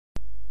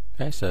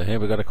Okay, so here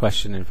we've got a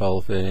question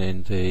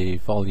involving the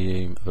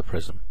volume of a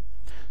prism.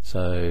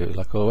 So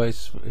like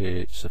always,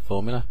 it's a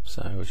formula,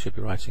 so we should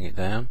be writing it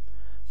down.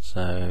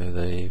 So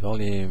the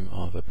volume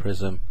of a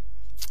prism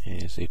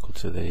is equal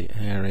to the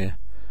area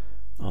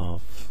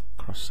of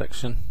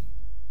cross-section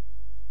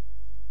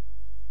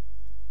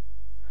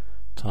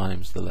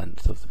times the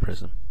length of the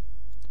prism.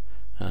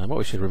 What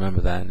we should remember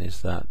then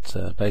is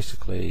that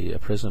basically a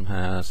prism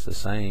has the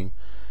same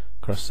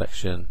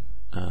cross-section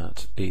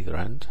at either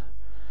end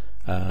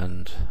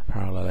and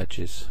parallel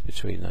edges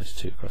between those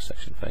two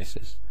cross-section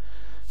faces.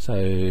 So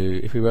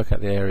if we work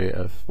out the area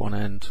of one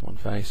end, one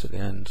face at the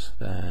end,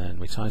 then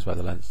we times by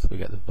the length, we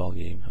get the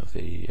volume of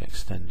the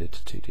extended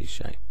 2D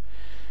shape.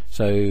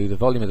 So the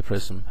volume of the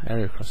prism,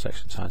 area of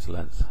cross-section times the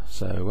length.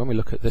 So when we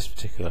look at this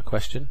particular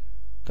question,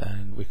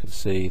 then we can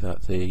see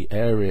that the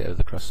area of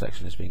the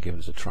cross-section is being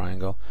given as a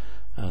triangle,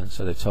 and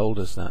so they've told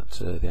us that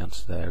the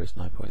answer there is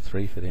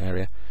 9.3 for the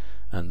area,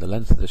 and the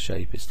length of the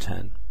shape is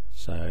 10.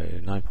 So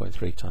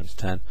 9.3 times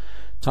 10,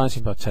 times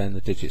by 10,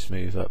 the digits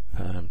move up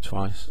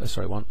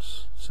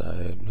once, so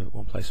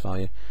one place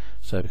value,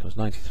 so it becomes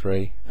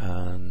 93,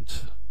 and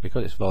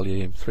because it's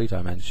volume, 3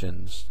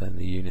 dimensions, then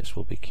the units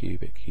will be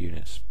cubic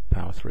units,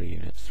 power 3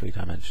 units, 3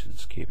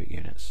 dimensions, cubic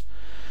units.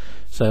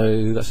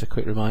 So that's a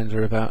quick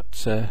reminder about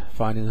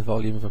finding the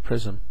volume of a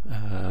prism.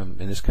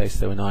 In this case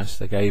they were nice,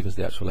 they gave us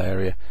the actual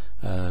area,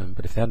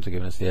 but if they hadn't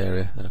given us the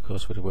area, then of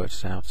course we'd have worked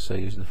it out, so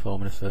using the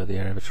formula for the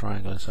area of a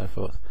triangle and so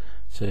forth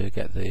to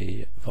get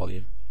the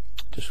volume.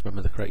 Just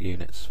remember the correct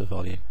units for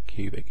volume,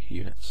 cubic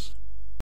units.